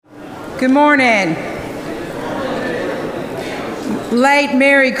Good morning. Late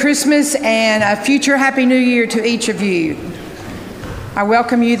Merry Christmas and a future Happy New Year to each of you. I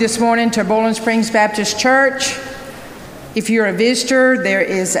welcome you this morning to Boiling Springs Baptist Church. If you're a visitor, there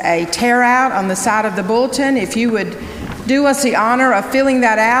is a tear out on the side of the bulletin. If you would do us the honor of filling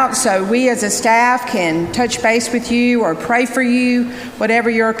that out so we as a staff can touch base with you or pray for you, whatever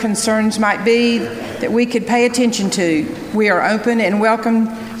your concerns might be, that we could pay attention to. We are open and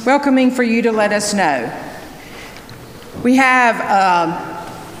welcoming for you to let us know. We have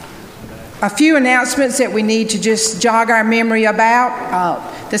a few announcements that we need to just jog our memory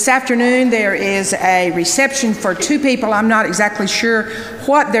about. This afternoon there is a reception for two people. I'm not exactly sure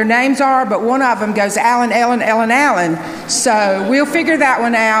what their names are, but one of them goes Alan, Ellen, Ellen, Allen. So we'll figure that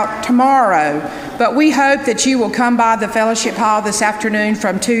one out tomorrow. But we hope that you will come by the fellowship hall this afternoon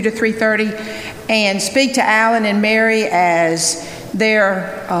from 2 to 3:30 and speak to Alan and Mary as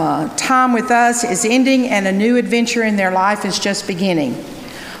their time with us is ending and a new adventure in their life is just beginning.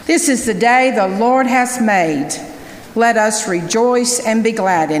 This is the day the Lord has made. Let us rejoice and be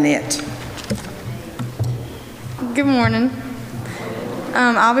glad in it. Good morning.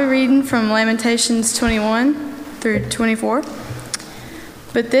 I'll be reading from Lamentations 21 through 24.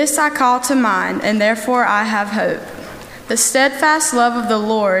 But this I call to mind, and therefore I have hope. The steadfast love of the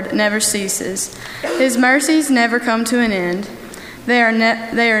Lord never ceases. His mercies never come to an end. They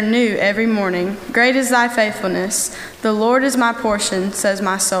are new every morning. Great is thy faithfulness. The Lord is my portion, says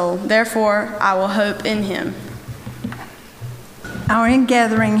my soul. Therefore I will hope in him. Our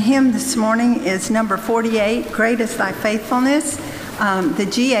in-gathering hymn this morning is number 48, Great is Thy Faithfulness. The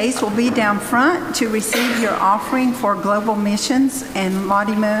GAs will be down front to receive your offering for Global Missions and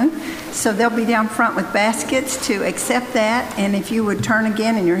Lottie Moon. So they'll be down front with baskets to accept that. And if you would turn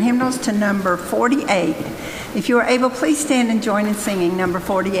again in your hymnals to number 48. If you are able, please stand and join in singing number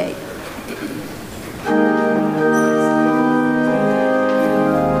 48.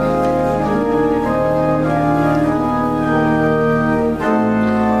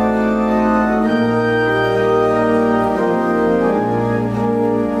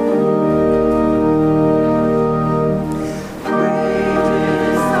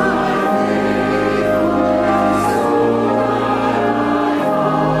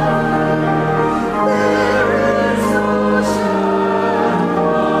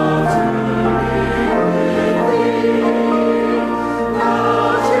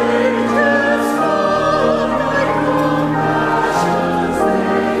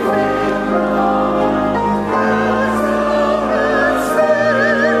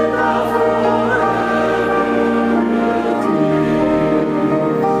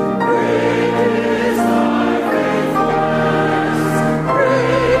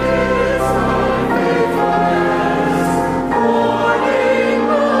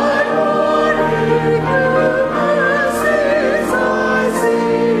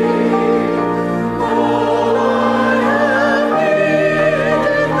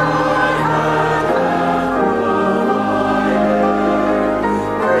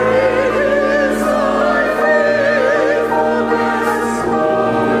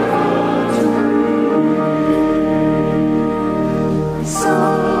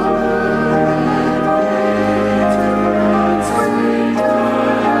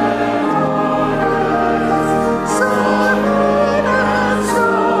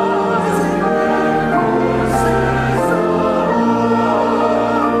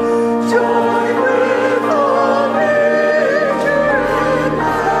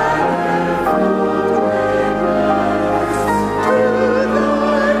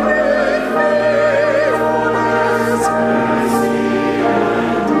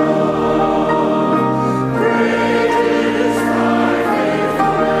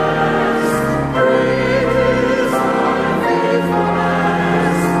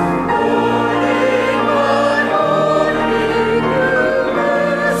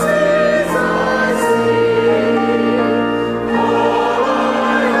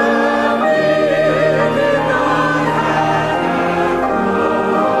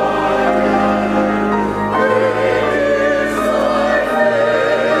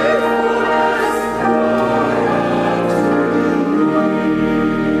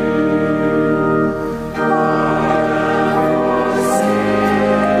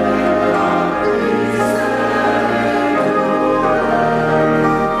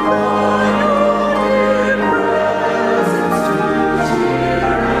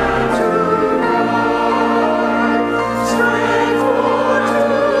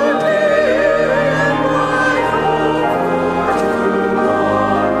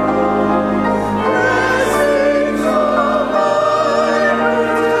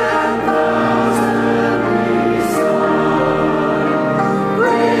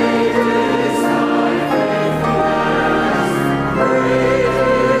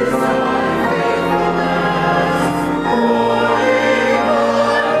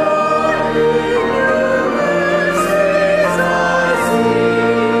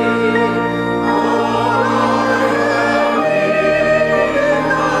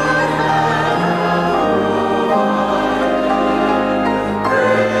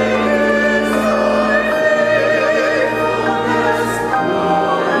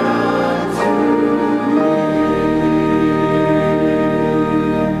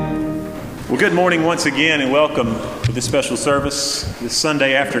 Good morning once again, and welcome to this special service this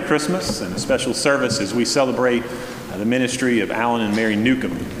Sunday after Christmas, and a special service as we celebrate the ministry of Alan and Mary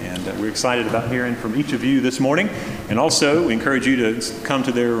Newcomb. And we're excited about hearing from each of you this morning, and also we encourage you to come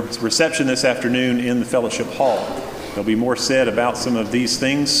to their reception this afternoon in the fellowship hall. There'll be more said about some of these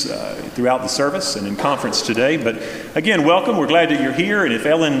things throughout the service and in conference today. But again, welcome. We're glad that you're here. And if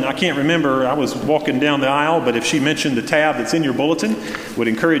Ellen, I can't remember, I was walking down the aisle, but if she mentioned the tab that's in your bulletin, would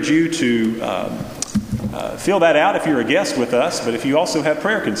encourage you to fill that out if you're a guest with us. But if you also have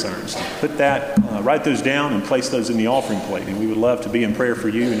prayer concerns, put that, write those down and place those in the offering plate. And we would love to be in prayer for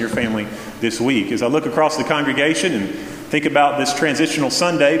you and your family this week. As I look across the congregation and think about this transitional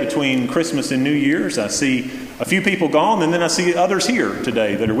Sunday between Christmas and New Year's, I see a few people gone, and then I see others here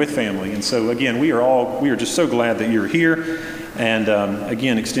today that are with family. And so again, we are just so glad that you're here, and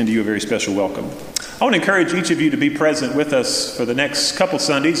again, extend to you a very special welcome. I want to encourage each of you to be present with us for the next couple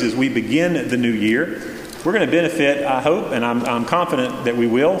Sundays as we begin the new year. We're going to benefit, I hope, and I'm confident that we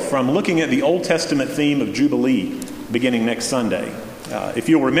will, from looking at the Old Testament theme of Jubilee beginning next Sunday. If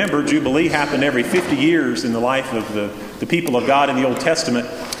you'll remember, Jubilee happened every 50 years in the life of the people of God in the Old Testament.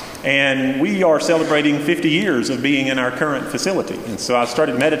 And we are celebrating 50 years of being in our current facility. And so I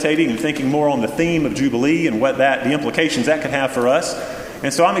started meditating and thinking more on the theme of Jubilee and the implications that could have for us.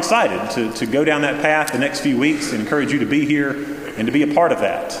 And so I'm excited to go down that path the next few weeks and encourage you to be here and to be a part of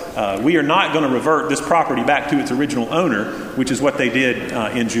that. We are not going to revert this property back to its original owner, which is what they did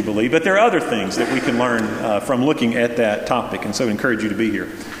in Jubilee. But there are other things that we can learn from looking at that topic. And so I encourage you to be here.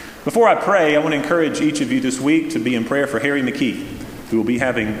 Before I pray, I want to encourage each of you this week to be in prayer for Harry McKee, who will be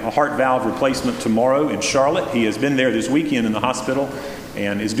having a heart valve replacement tomorrow in Charlotte. He has been there this weekend in the hospital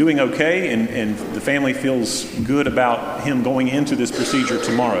and is doing okay, and the family feels good about him going into this procedure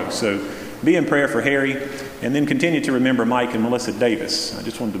tomorrow. So be in prayer for Harry, and then continue to remember Mike and Melissa Davis. I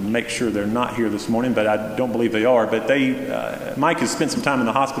just wanted to make sure they're not here this morning, but I don't believe they are. But Mike has spent some time in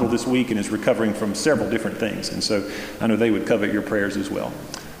the hospital this week and is recovering from several different things, and so I know they would covet your prayers as well.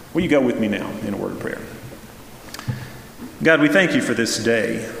 Will you go with me now in a word of prayer? God, we thank you for this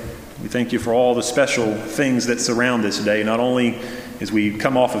day. We thank you for all the special things that surround this day, not only as we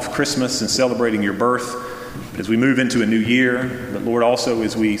come off of Christmas and celebrating your birth, but as we move into a new year, but Lord, also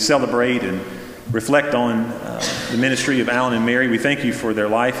as we celebrate and reflect on the ministry of Alan and Mary. We thank you for their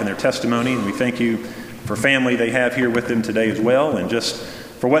life and their testimony, and we thank you for family they have here with them today as well, and just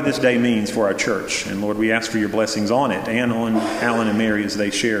for what this day means for our church. And Lord, we ask for your blessings on it and on Alan and Mary as they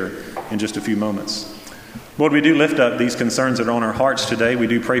share in just a few moments. Lord, we do lift up these concerns that are on our hearts today. We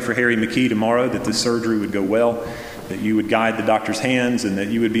do pray for Harry McKee tomorrow, that this surgery would go well, that you would guide the doctor's hands, and that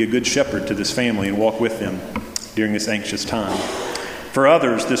you would be a good shepherd to this family and walk with them during this anxious time. For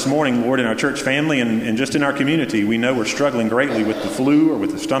others this morning, Lord, in our church family and just in our community, we know we're struggling greatly with the flu or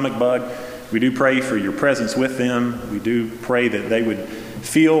with the stomach bug. We do pray for your presence with them. We do pray that they would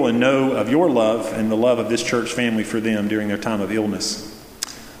feel and know of your love and the love of this church family for them during their time of illness.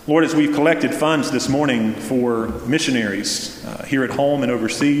 Lord, as we've collected funds this morning for missionaries here at home and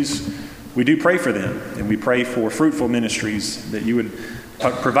overseas, we do pray for them, and we pray for fruitful ministries, that you would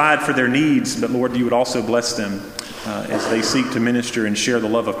provide for their needs, but Lord, you would also bless them as they seek to minister and share the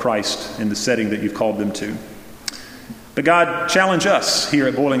love of Christ in the setting that you've called them to. But God, challenge us here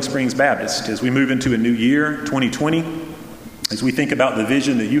at Boiling Springs Baptist as we move into a new year, 2020, as we think about the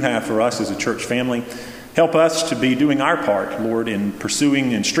vision that you have for us as a church family. Help us to be doing our part, Lord, in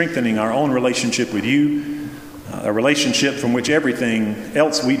pursuing and strengthening our own relationship with you, a relationship from which everything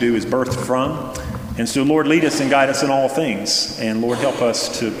else we do is birthed from. And so, Lord, lead us and guide us in all things. And, Lord, help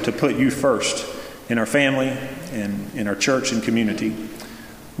us to put you first in our family and in our church and community.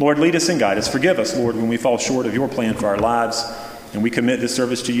 Lord, lead us and guide us. Forgive us, Lord, when we fall short of your plan for our lives. And we commit this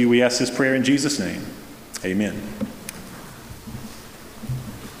service to you. We ask this prayer in Jesus' name. Amen.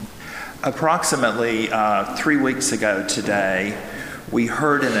 Approximately 3 weeks ago today, we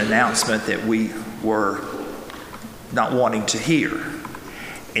heard an announcement that we were not wanting to hear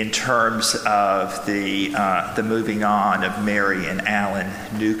in terms of the moving on of Mary and Alan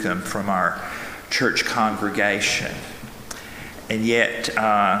Newcomb from our church congregation. And yet,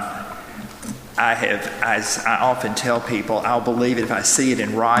 as I often tell people, I'll believe it if I see it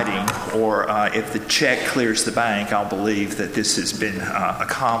in writing, or if the check clears the bank, I'll believe that this has been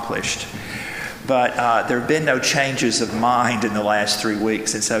accomplished. But there have been no changes of mind in the last 3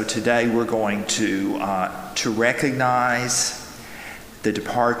 weeks, and so today we're going to recognize the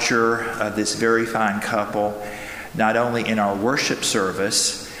departure of this very fine couple, not only in our worship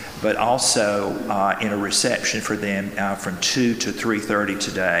service, but also in a reception for them from 2 to 3:30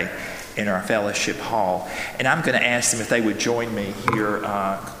 today in our fellowship hall. And I'm going to ask them if they would join me here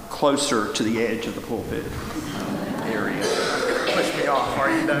closer to the edge of the pulpit area. Push me off, are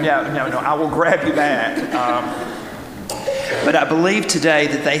you done? No, I will grab you back. But I believe today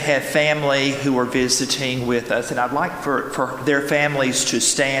that they have family who are visiting with us, and I'd like for their families to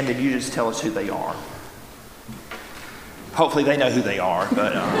stand and you just tell us who they are. Hopefully they know who they are,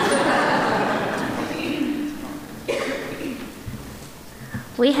 but...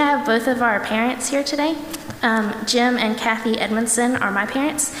 We have both of our parents here today. Jim and Kathy Edmondson are my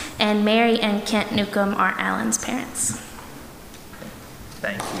parents, and Mary and Kent Newcomb are Alan's parents.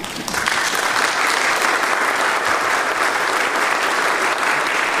 Thank you.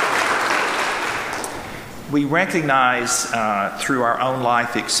 We recognize through our own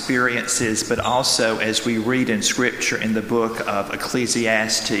life experiences, but also as we read in Scripture in the book of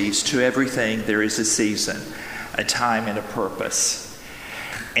Ecclesiastes, to everything there is a season, a time, and a purpose.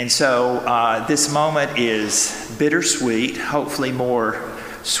 And so this moment is bittersweet, hopefully more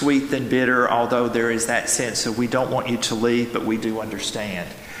sweet than bitter, although there is that sense of we don't want you to leave, but we do understand.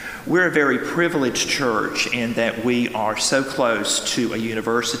 We're a very privileged church in that we are so close to a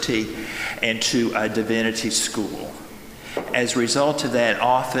university and to a divinity school. As a result of that,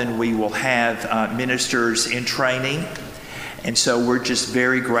 often we will have ministers in training, and so we're just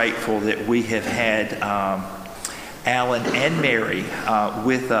very grateful that we have had Alan and Mary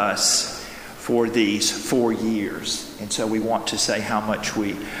with us for these 4 years. And so we want to say how much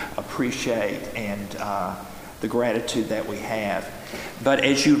we appreciate and the gratitude that we have. But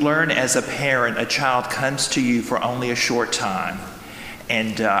as you learn as a parent, a child comes to you for only a short time.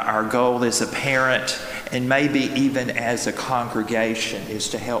 And our goal as a parent, and maybe even as a congregation, is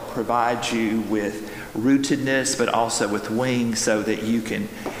to help provide you with rootedness, but also with wings so that you can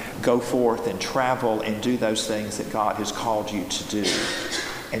go forth and travel and do those things that God has called you to do.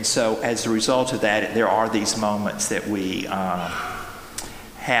 And so as a result of that, there are these moments that we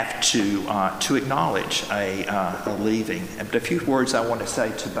have to acknowledge a leaving. But a few words I want to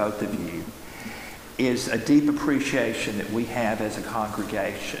say to both of you is a deep appreciation that we have as a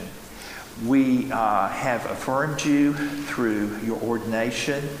congregation. We have affirmed you through your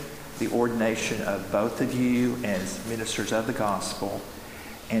ordination, the ordination of both of you as ministers of the gospel,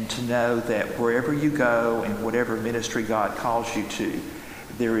 and to know that wherever you go and whatever ministry God calls you to,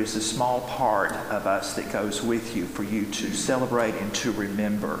 there is a small part of us that goes with you for you to celebrate and to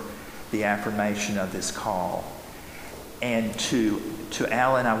remember the affirmation of this call. And to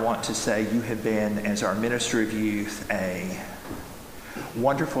Alan, I want to say you have been, as our minister of youth, a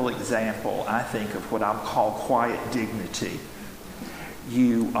wonderful example, I think, of what I'll call quiet dignity.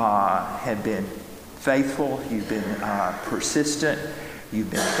 You have been faithful, you've been persistent, you've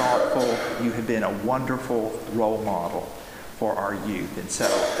been thoughtful, you have been a wonderful role model for our youth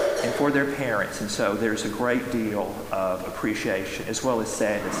and for their parents. And so there's a great deal of appreciation as well as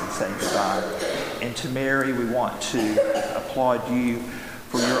sadness in saying goodbye. And to Mary, we want to applaud you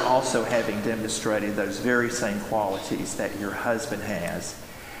for your also having demonstrated those very same qualities that your husband has.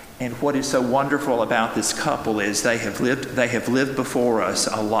 And what is so wonderful about this couple is they have lived before us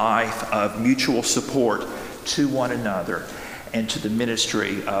a life of mutual support to one another and to the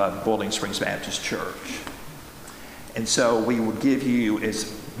ministry of Boiling Springs Baptist Church. And so we would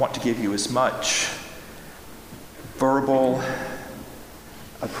want to give you as much verbal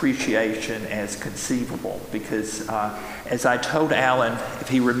appreciation as conceivable, because as I told Alan, if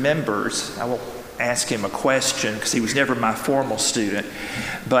he remembers, I won't ask him a question because he was never my formal student,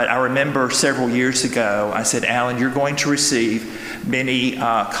 but I remember several years ago, I said, Alan, you're going to receive many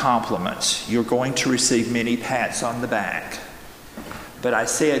compliments. You're going to receive many pats on the back. But I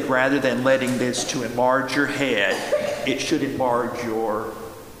said, rather than letting this to enlarge your head, it should enlarge your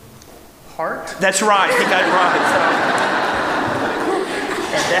heart. That's right. He got it right.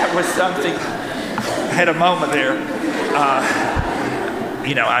 And that was something. I had a moment there.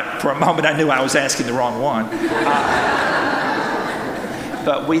 For a moment I knew I was asking the wrong one.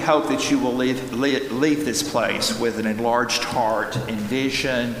 But we hope that you will leave this place with an enlarged heart and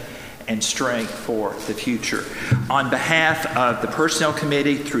vision and strength for the future. On behalf of the Personnel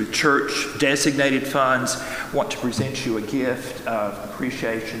Committee, through church designated funds, I want to present you a gift of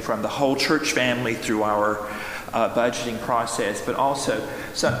appreciation from the whole church family through our budgeting process, but also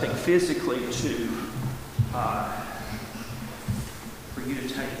something physically for you to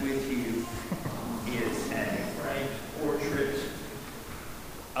take with you is a framed portrait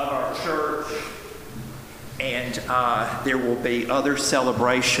of our church. And there will be other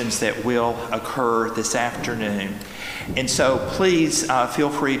celebrations that will occur this afternoon. And so please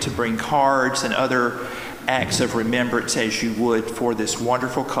feel free to bring cards and other acts of remembrance as you would for this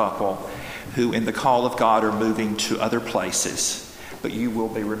wonderful couple who, in the call of God, are moving to other places. but you will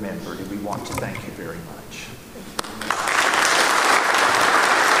be remembered, and we want to thank you very much.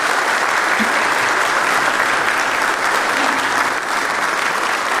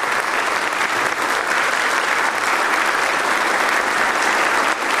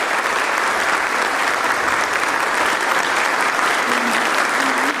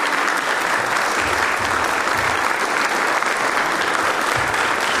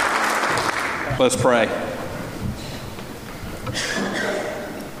 Let's pray.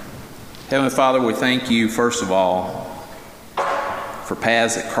 Heavenly Father, we thank you, first of all, for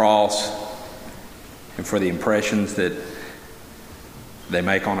paths that cross and for the impressions that they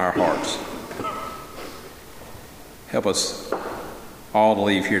make on our hearts. Help us all to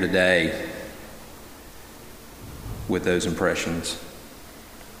leave here today with those impressions.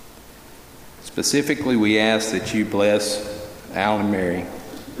 Specifically, we ask that you bless Alan and Mary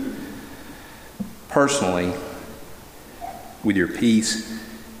personally with your peace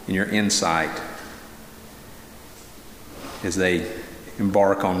and your insight as they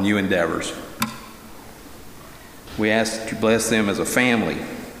embark on new endeavors. We ask that you bless them as a family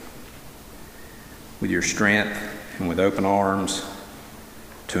with your strength and with open arms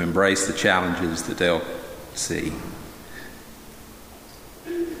to embrace the challenges that they'll see.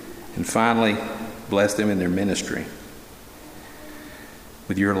 And finally, bless them in their ministry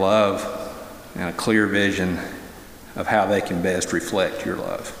with your love and a clear vision of how they can best reflect your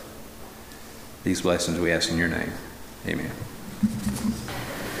love. These blessings we ask in your name. Amen.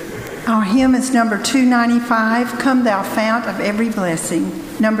 Our hymn is number 295, Come Thou Fount of Every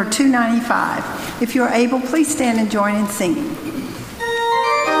Blessing. Number 295. If you're able, please stand and join in singing.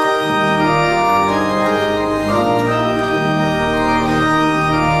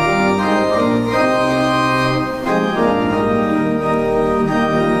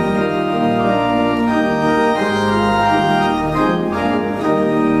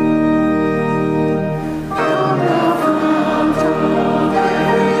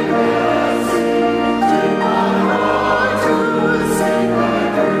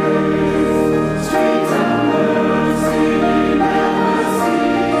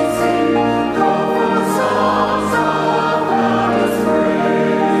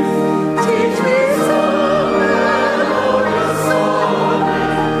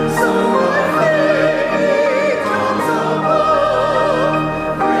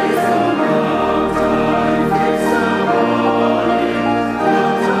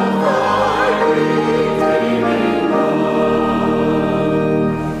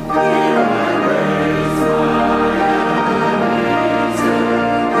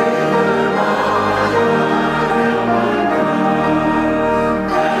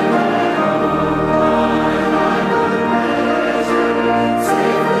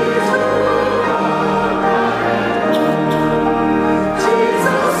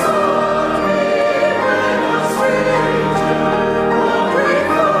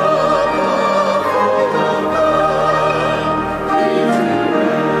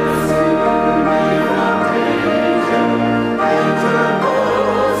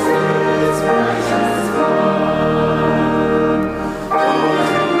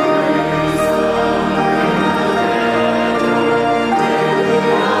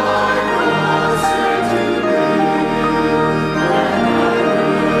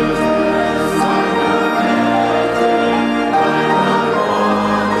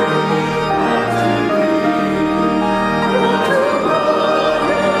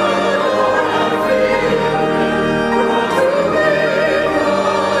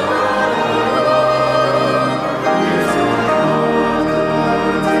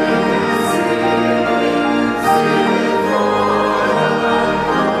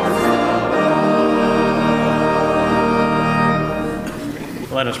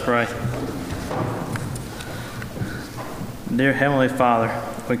 Let us pray. Dear Heavenly Father,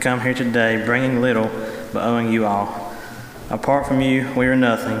 we come here today bringing little but owing you all. Apart from you, we are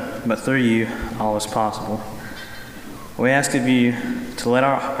nothing, but through you, all is possible. We ask of you to let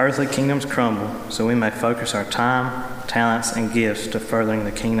our earthly kingdoms crumble so we may focus our time, talents, and gifts to furthering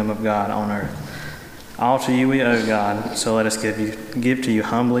the kingdom of God on earth. All to you we owe, God, so let us give to you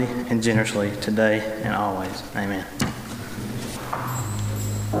humbly and generously today and always. Amen.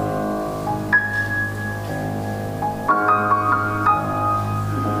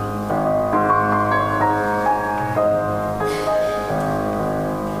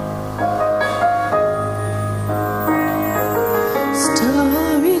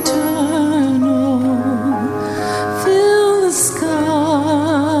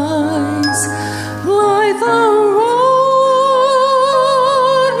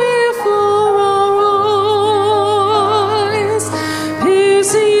 Before our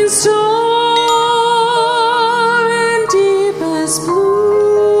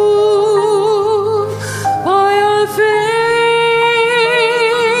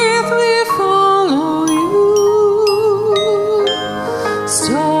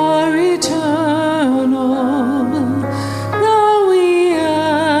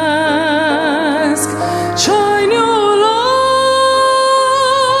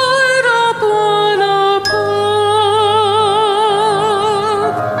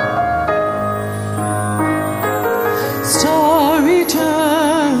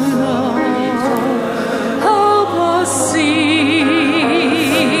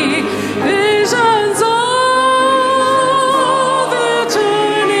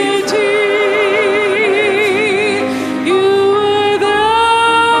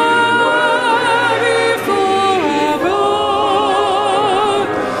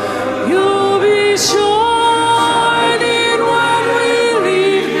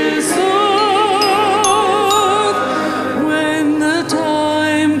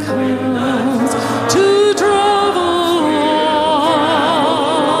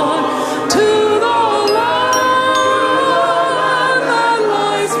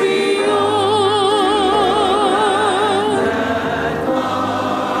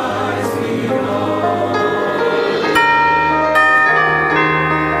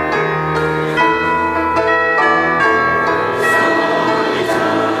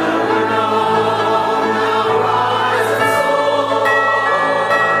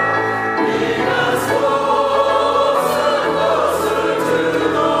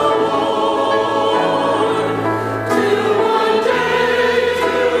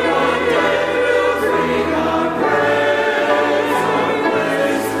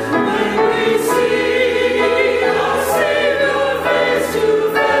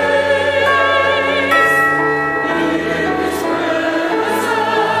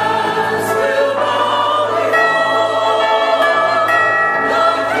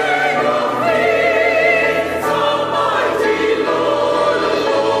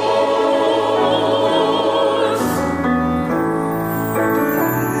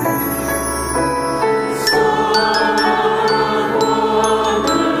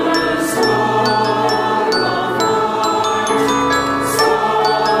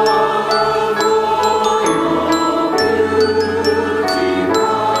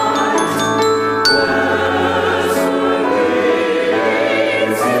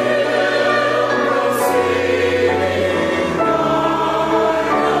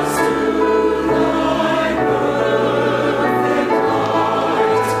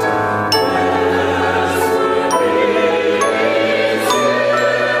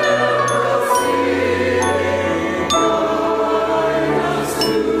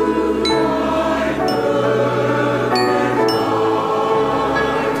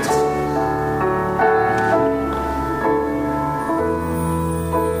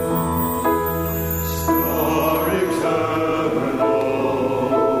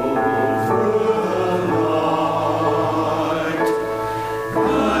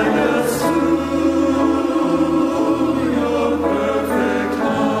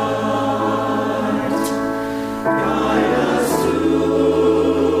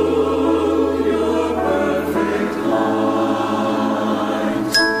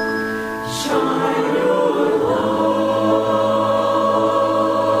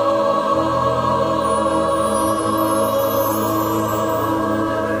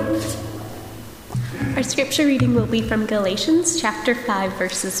scripture reading will be from Galatians chapter 5,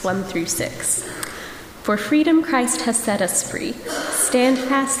 verses 1 through 6. For freedom Christ has set us free. Stand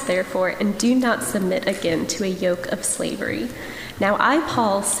fast, therefore, and do not submit again to a yoke of slavery. Now I,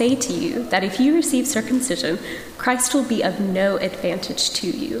 Paul, say to you that if you receive circumcision, Christ will be of no advantage to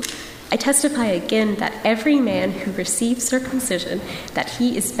you. I testify again that every man who receives circumcision, that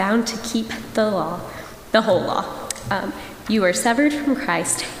he is bound to keep the law, the whole law. You are severed from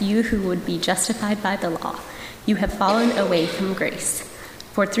Christ, you who would be justified by the law. You have fallen away from grace.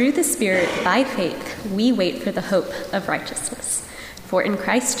 For through the Spirit, by faith, we wait for the hope of righteousness. For in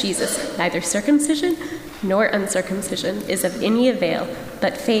Christ Jesus, neither circumcision nor uncircumcision is of any avail,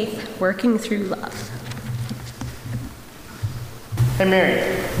 but faith working through love. Hey,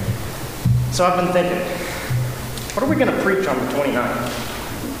 Mary. So I've been thinking, what are we going to preach on the 29th?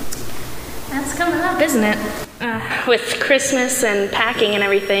 That's coming up, isn't it? With Christmas and packing and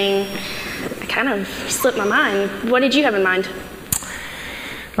everything, I kind of slipped my mind. What did you have in mind?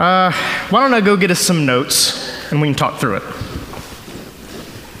 Why don't I go get us some notes and we can talk through it.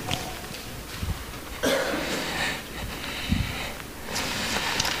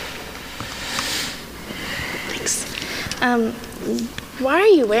 Thanks. Why are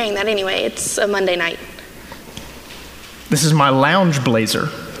you wearing that anyway? It's a Monday night. This is my lounge blazer.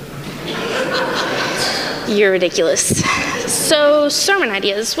 You're ridiculous. So, sermon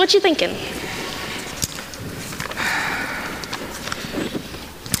ideas, what you thinking?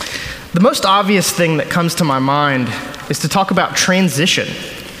 The most obvious thing that comes to my mind is to talk about transition.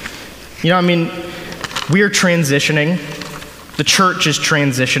 You know, I mean, we are transitioning. The church is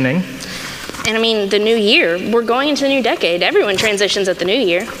transitioning. And I mean, the new year, we're going into the new decade. Everyone transitions at the new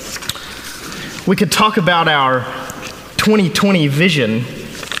year. We could talk about our 2020 vision.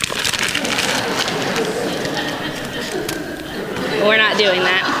 We're not doing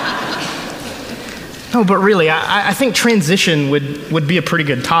that. No, but really, I think transition would be a pretty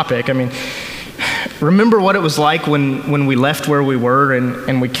good topic. I mean, remember what it was like when we left where we were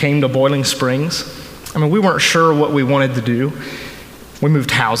and we came to Boiling Springs? I mean, we weren't sure what we wanted to do. We moved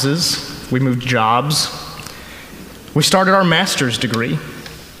houses. We moved jobs. We started our master's degree.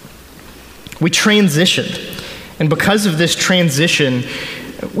 We transitioned. And because of this transition,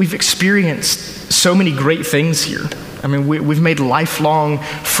 we've experienced so many great things here. I mean, we've made lifelong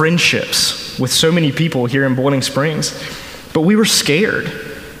friendships with so many people here in Boiling Springs. But we were scared.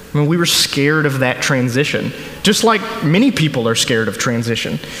 I mean, we were scared of that transition, just like many people are scared of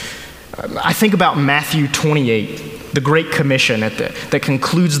transition. I think about Matthew 28, the Great Commission that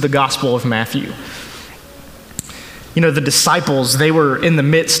concludes the Gospel of Matthew. You know, the disciples, they were in the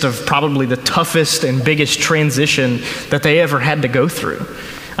midst of probably the toughest and biggest transition that they ever had to go through.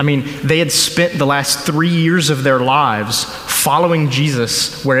 I mean, they had spent the last 3 years of their lives following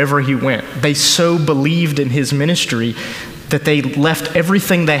Jesus wherever he went. They so believed in his ministry that they left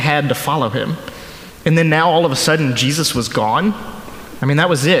everything they had to follow him. And then now all of a sudden, Jesus was gone. I mean, that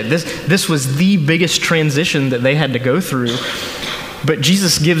was it. This was the biggest transition that they had to go through. But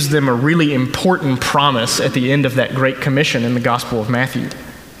Jesus gives them a really important promise at the end of that Great Commission in the Gospel of Matthew.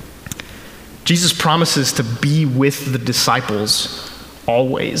 Jesus promises to be with the disciples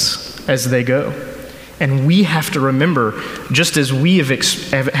always as they go. And we have to remember, just as we have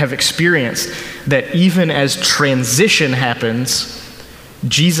experienced, that even as transition happens,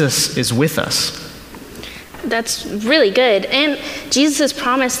 Jesus is with us. That's really good. And Jesus'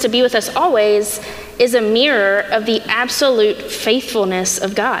 promise to be with us always is a mirror of the absolute faithfulness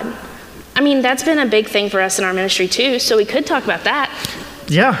of God. I mean, that's been a big thing for us in our ministry too, so we could talk about that.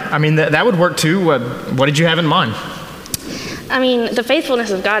 Yeah, I mean, that would work too. What did you have in mind? I mean, the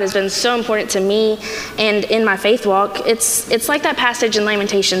faithfulness of God has been so important to me and in my faith walk. It's like that passage in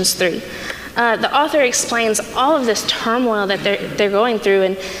Lamentations 3. The author explains all of this turmoil that they're going through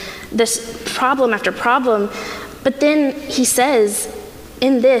and this problem after problem. But then he says,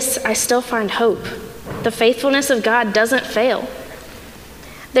 in this, I still find hope. The faithfulness of God doesn't fail.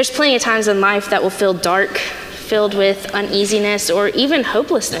 There's plenty of times in life that will feel dark, filled with uneasiness or even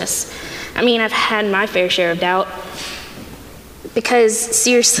hopelessness. I mean, I've had my fair share of doubt. Because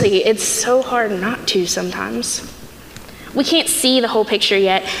seriously, it's so hard not to sometimes. We can't see the whole picture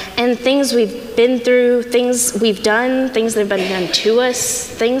yet, and things we've been through, things we've done, things that have been done to us,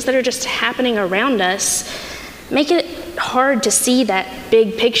 things that are just happening around us, make it hard to see that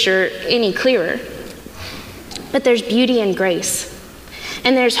big picture any clearer. But there's beauty and grace,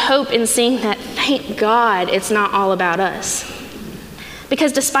 and there's hope in seeing that, thank God, it's not all about us.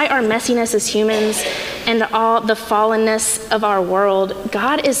 Because despite our messiness as humans and all the fallenness of our world,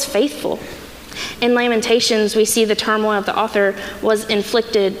 God is faithful. In Lamentations, we see the turmoil of the author was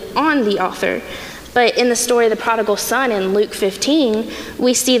inflicted on the author. But in the story of the prodigal son in Luke 15,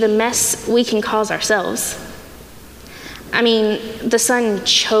 we see the mess we can cause ourselves. I mean, the son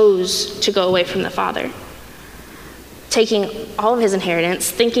chose to go away from the father, taking all of his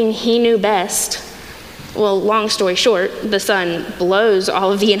inheritance, thinking he knew best. Well, long story short, the son blows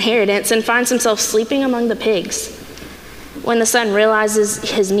all of the inheritance and finds himself sleeping among the pigs. When the son realizes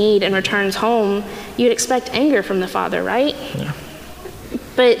his need and returns home, you'd expect anger from the father, right? Yeah.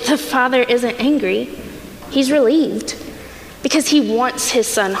 But the father isn't angry. He's relieved because he wants his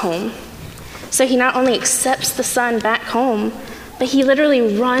son home. So he not only accepts the son back home, but he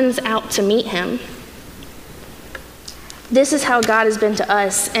literally runs out to meet him. This is how God has been to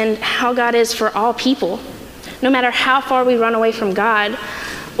us and how God is for all people. No matter how far we run away from God,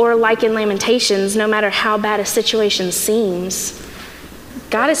 or like in Lamentations, no matter how bad a situation seems,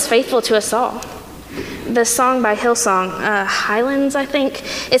 God is faithful to us all. The song by Hillsong, Highlands, I think,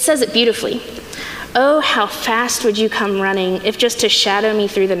 it says it beautifully. Oh, how fast would you come running if just to shadow me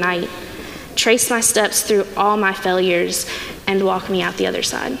through the night, trace my steps through all my failures, and walk me out the other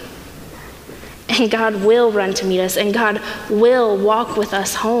side. And God will run to meet us, and God will walk with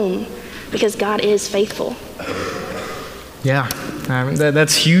us home, because God is faithful. Yeah, I mean,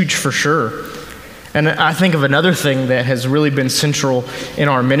 that's huge for sure. And I think of another thing that has really been central in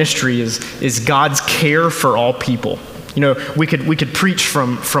our ministry is God's care for all people. You know, we could preach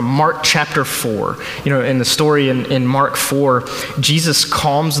from Mark chapter 4. You know, in the story in Mark 4, Jesus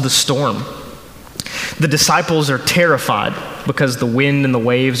calms the storm. The disciples are terrified because the wind and the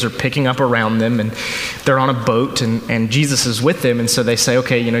waves are picking up around them, and they're on a boat, and Jesus is with them, and so they say,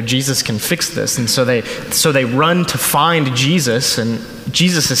 okay, you know, Jesus can fix this. And so they run to find Jesus, and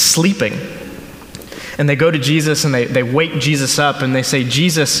Jesus is sleeping. And they go to Jesus and they wake Jesus up and they say,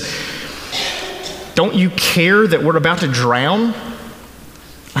 Jesus, don't you care that we're about to drown?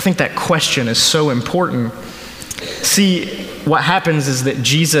 I think that question is so important. See, what happens is that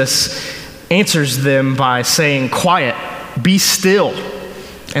Jesus answers them by saying, quiet, be still,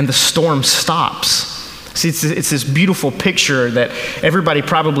 and the storm stops. See, it's this beautiful picture that everybody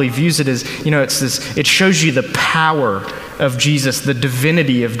probably views it as, you know, it shows you the power of Jesus, the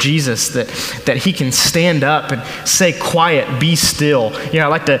divinity of Jesus, that he can stand up and say, quiet, be still. You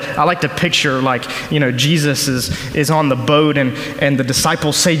know, I like to picture, like, you know, Jesus is on the boat and the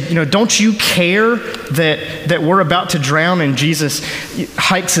disciples say, you know, don't you care that we're about to drown? And Jesus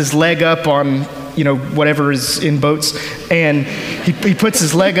hikes his leg up on, you know, whatever is in boats, and he puts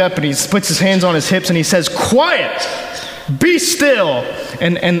his leg up and he puts his hands on his hips and he says, quiet, be still.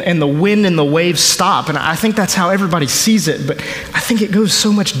 And the wind and the waves stop. And I think that's how everybody sees it, but I think it goes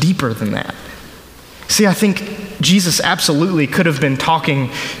so much deeper than that. See, I think Jesus absolutely could have been talking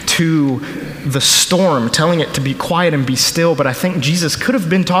to the storm, telling it to be quiet and be still, but I think Jesus could have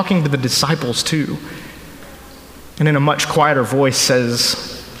been talking to the disciples too. And in a much quieter voice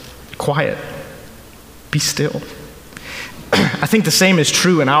says, quiet, be still. I think the same is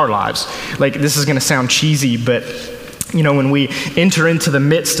true in our lives. Like, this is going to sound cheesy, but you know, when we enter into the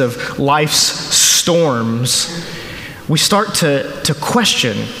midst of life's storms, we start to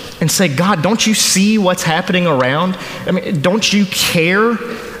question and say, God, don't you see what's happening around? I mean, don't you care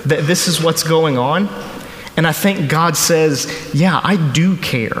that this is what's going on? And I think God says, yeah, I do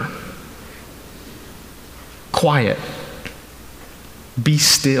care. Quiet. Be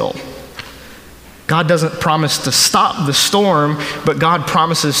still. God doesn't promise to stop the storm, but God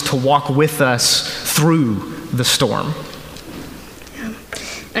promises to walk with us through the storm. Yeah.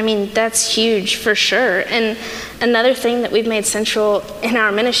 I mean, that's huge for sure. And another thing that we've made central in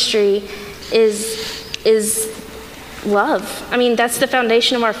our ministry is love. I mean, that's the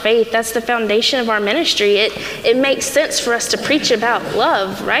foundation of our faith. That's the foundation of our ministry. It makes sense for us to preach about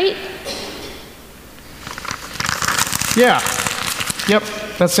love, right? Yeah. Yep.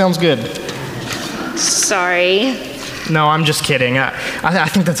 That sounds good. Sorry. No, I'm just kidding. I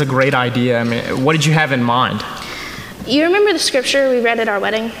think that's a great idea. I mean, what did you have in mind? You remember the scripture we read at our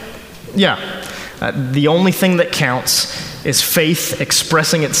wedding? Yeah. The only thing that counts is faith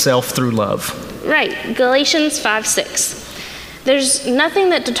expressing itself through love. Right. Galatians 5:6. There's nothing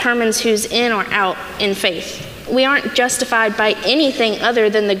that determines who's in or out in faith. We aren't justified by anything other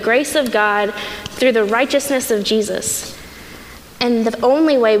than the grace of God through the righteousness of Jesus. And the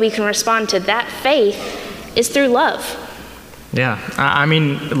only way we can respond to that faith is through love. Yeah, I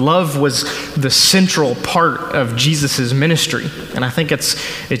mean, love was the central part of Jesus' ministry. And I think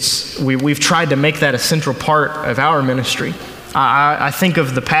we've tried to make that a central part of our ministry. I think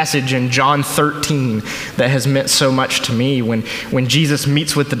of the passage in John 13 that has meant so much to me when Jesus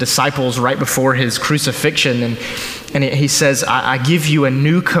meets with the disciples right before his crucifixion, and he says, I give you a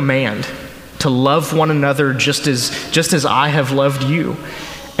new command. to love one another just as I have loved you.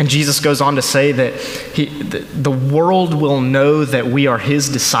 And Jesus goes on to say that the world will know that we are his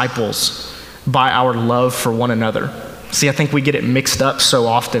disciples by our love for one another. See, I think we get it mixed up so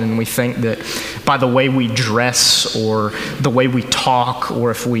often, and we think that by the way we dress or the way we talk, or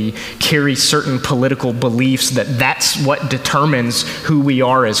if we carry certain political beliefs, that that's what determines who we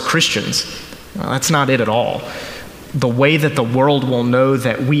are as Christians. Well, that's not it at all. The way that the world will know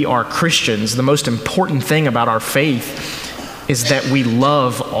that we are Christians, the most important thing about our faith is that we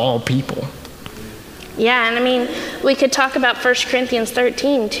love all people. Yeah, and I mean, we could talk about 1 Corinthians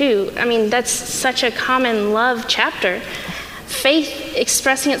 13 too. I mean, that's such a common love chapter. Faith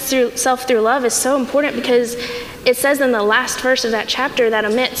expressing itself through love is so important because it says in the last verse of that chapter that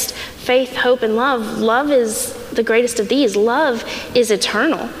amidst faith, hope, and love is the greatest of these. Love is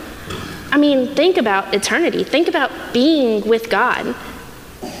eternal. I mean, think about eternity. Think about being with God,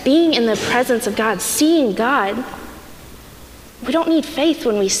 being in the presence of God, seeing God. We don't need faith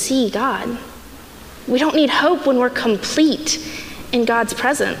when we see God. We don't need hope when we're complete in God's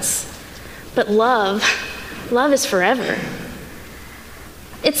presence. But love is forever.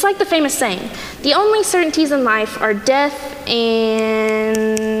 It's like the famous saying, the only certainties in life are death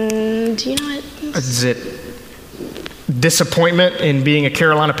and, do you know what? Is it disappointment in being a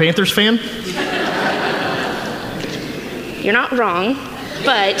Carolina Panthers fan? You're not wrong.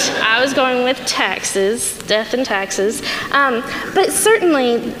 But I was going with taxes, death and taxes. But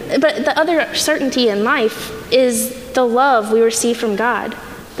the other certainty in life is the love we receive from God.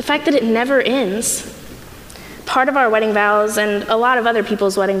 The fact that it never ends. Part of our wedding vows and a lot of other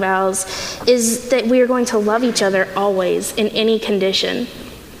people's wedding vows is that we are going to love each other always in any condition.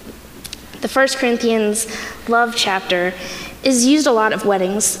 The 1 Corinthians love chapter is used a lot at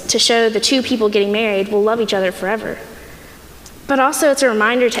weddings to show the two people getting married will love each other forever. But also it's a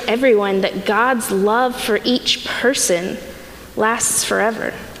reminder to everyone that God's love for each person lasts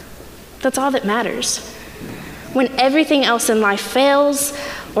forever. That's all that matters. When everything else in life fails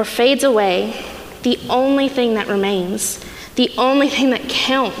or fades away, the only thing that remains, the only thing that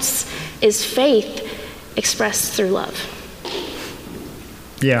counts is faith expressed through love.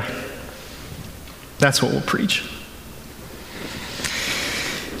 Yeah, that's what we'll preach.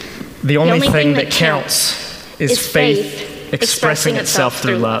 The only thing that counts is faith expressing itself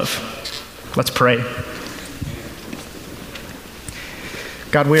through love. Let's pray.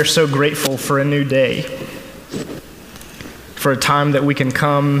 God, we are so grateful for a new day, for a time that we can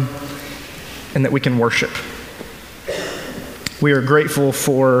come and that we can worship. We are grateful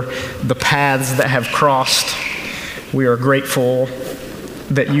for the paths that have crossed. We are grateful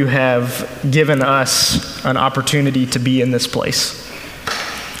that you have given us an opportunity to be in this place.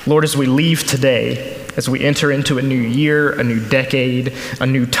 Lord, as we leave today, as we enter into a new year, a new decade, a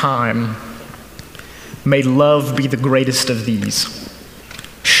new time, may love be the greatest of these.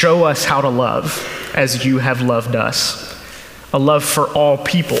 Show us how to love as you have loved us, a love for all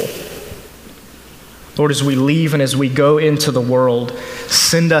people. Lord, as we leave and as we go into the world,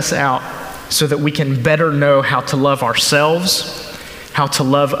 send us out so that we can better know how to love ourselves, how to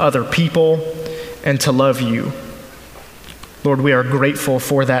love other people, and to love you. Lord, we are grateful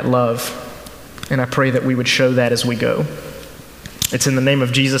for that love. And I pray that we would show that as we go. It's in the name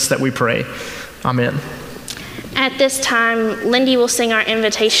of Jesus that we pray. Amen. At this time, Lindy will sing our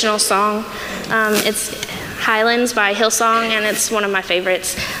invitational song. It's Highlands by Hillsong, and it's one of my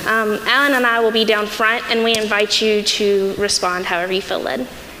favorites. Alan and I will be down front, and we invite you to respond however you feel led.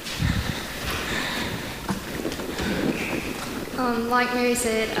 Like Mary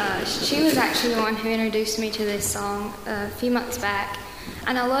said, she was actually the one who introduced me to this song a few months back.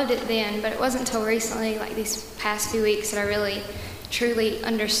 And I loved it then, but it wasn't until recently, like these past few weeks, that I really, truly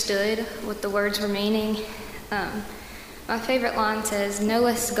understood what the words were meaning. My favorite line says, "No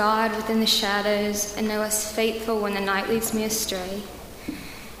less God within the shadows, and no less faithful when the night leads me astray."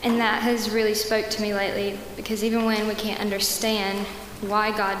 And that has really spoke to me lately, because even when we can't understand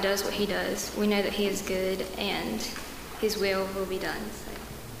why God does what he does, we know that he is good and his will be done.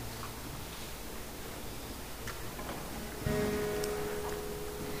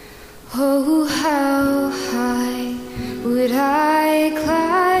 Oh, how high would I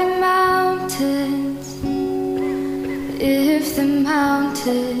climb mountains if the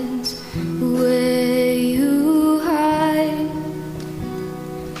mountains where you hide?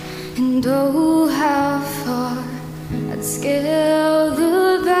 And oh, how far I'd scale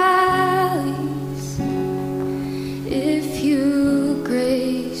the valleys if you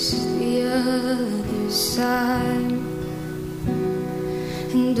graced the other side.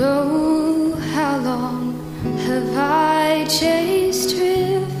 And oh, how long have I chased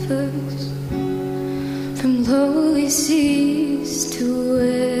rivers we cease to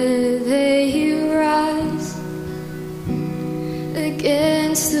where they rise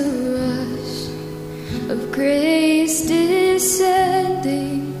against the rush of grace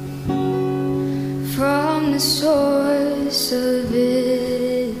descending from the source of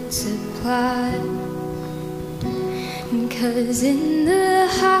its supply. 'Cause in the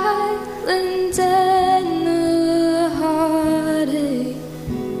highlands and the heartache,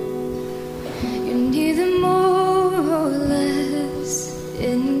 you're neither more or less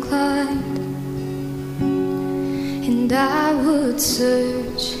inclined. And I would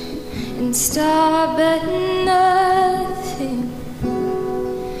search and stop at nothing.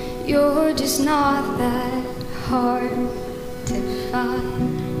 You're just not that hard to find.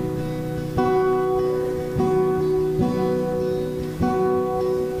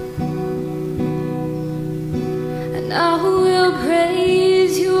 And I will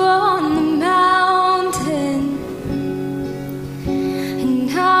praise you on the mountain, and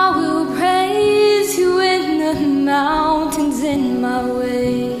I will praise you in the mountains in my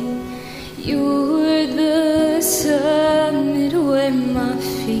way. You're the summit where my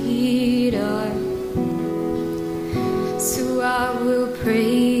feet are. So I will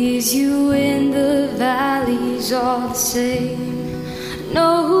praise you in the valleys all the same.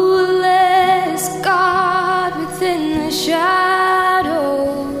 No less God within the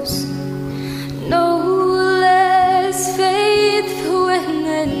shadows, no less faithful when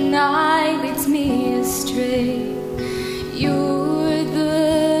the night leads me astray. You're the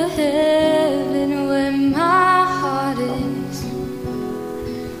heaven where my heart is,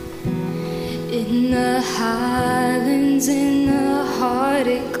 in the highlands, in the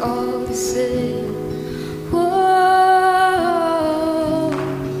heartache, all the same. Whoa,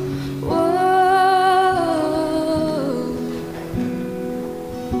 whoa.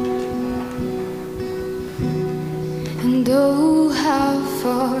 And oh, how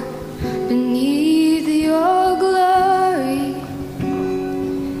far beneath your glory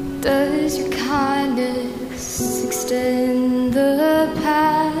does your kindness extend the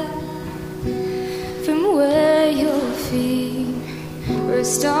path from where your feet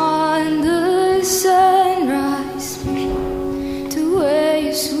rest on the sunrise to where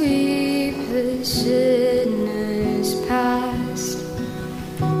you sweep the sinners past.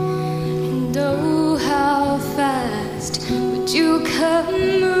 And oh, how fast would you come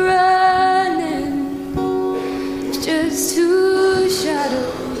running just to shadow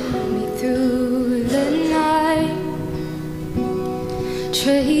me through the night,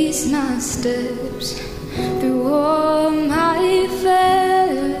 trace my steps through all my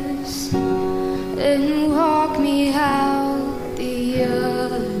fears, and walk me out the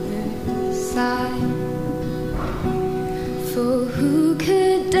other side. For who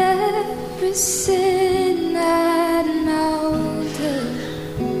could ever ascend that mountain,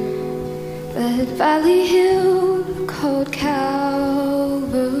 that valley hill called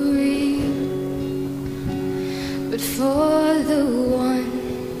Calvary, but for the one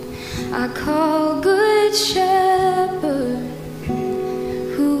I call Good Shepherd,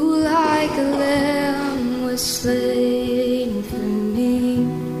 who like a lamb was slain for me.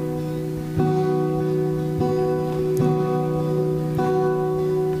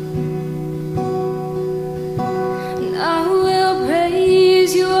 And I will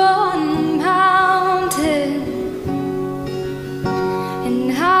praise you on the mountain, and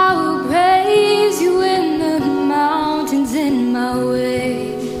I will praise you in the mountains in my way.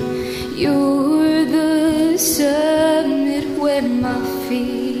 You're the summit where my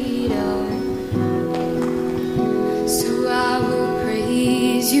feet are. So I will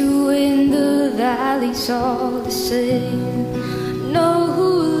praise you in the valleys all the same. No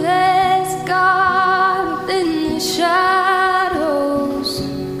less God within the shadows,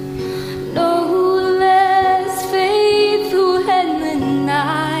 no less faithful when the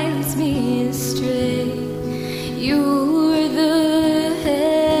night leads me astray. You're the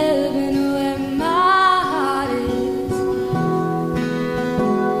heaven where my heart is,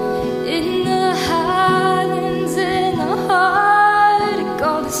 in the highlands, in the heartache,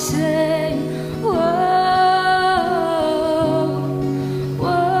 all the same. Whoa,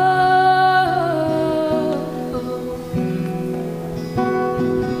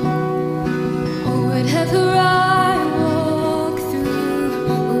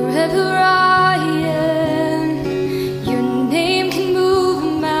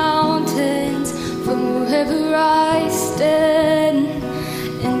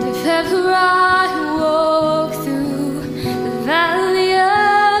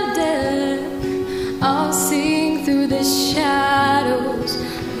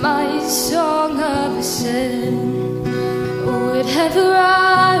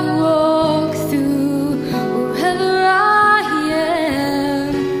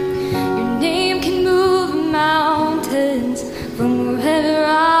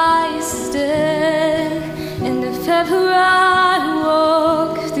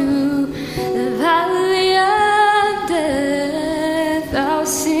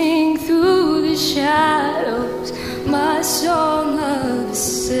 sing through the shadows my song of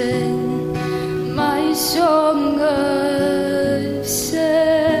ascent, my song of ascent.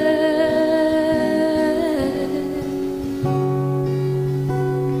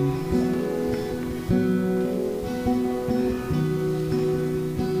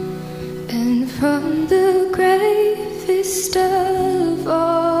 And from the gravest of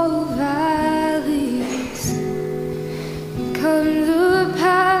all valleys come the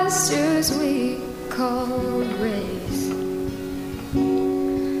pastures we call grace,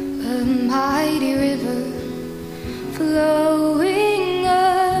 a mighty river flowing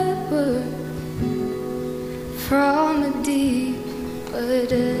upward from a deep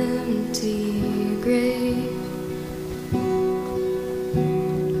but empty grave.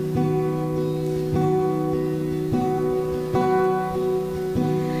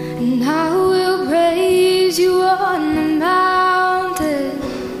 And I will praise you on the mountain,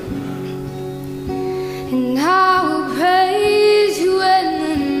 and I will praise you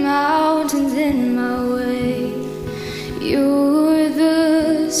when the mountain's in my way. You're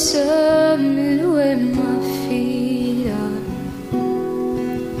the summit where my feet are.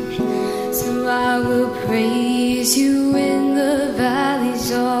 So I will praise you in the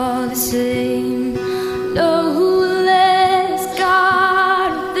valleys all the same. No less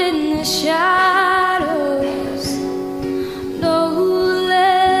God within the shadows, no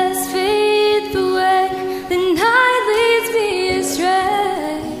less faithful when the night leads me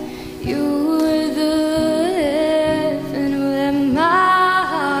astray. You're the heaven where my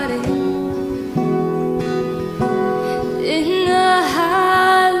heart is. In the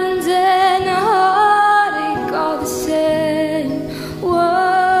highlands and the heartache all the same. Whoa,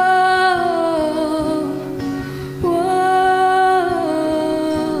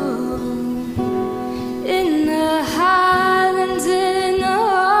 whoa. In the highlands and the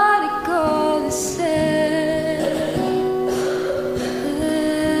heartache all the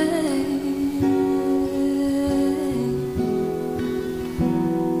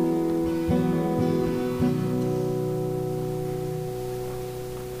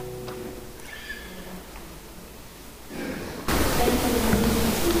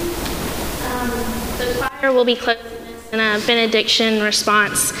The choir will be closing us in a benediction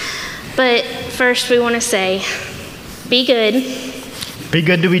response. But first, we want to say, be good, Be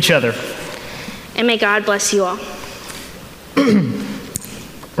good to each other. and may God bless you all.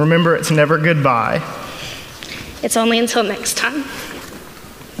 Remember, it's never goodbye. It's only until next time.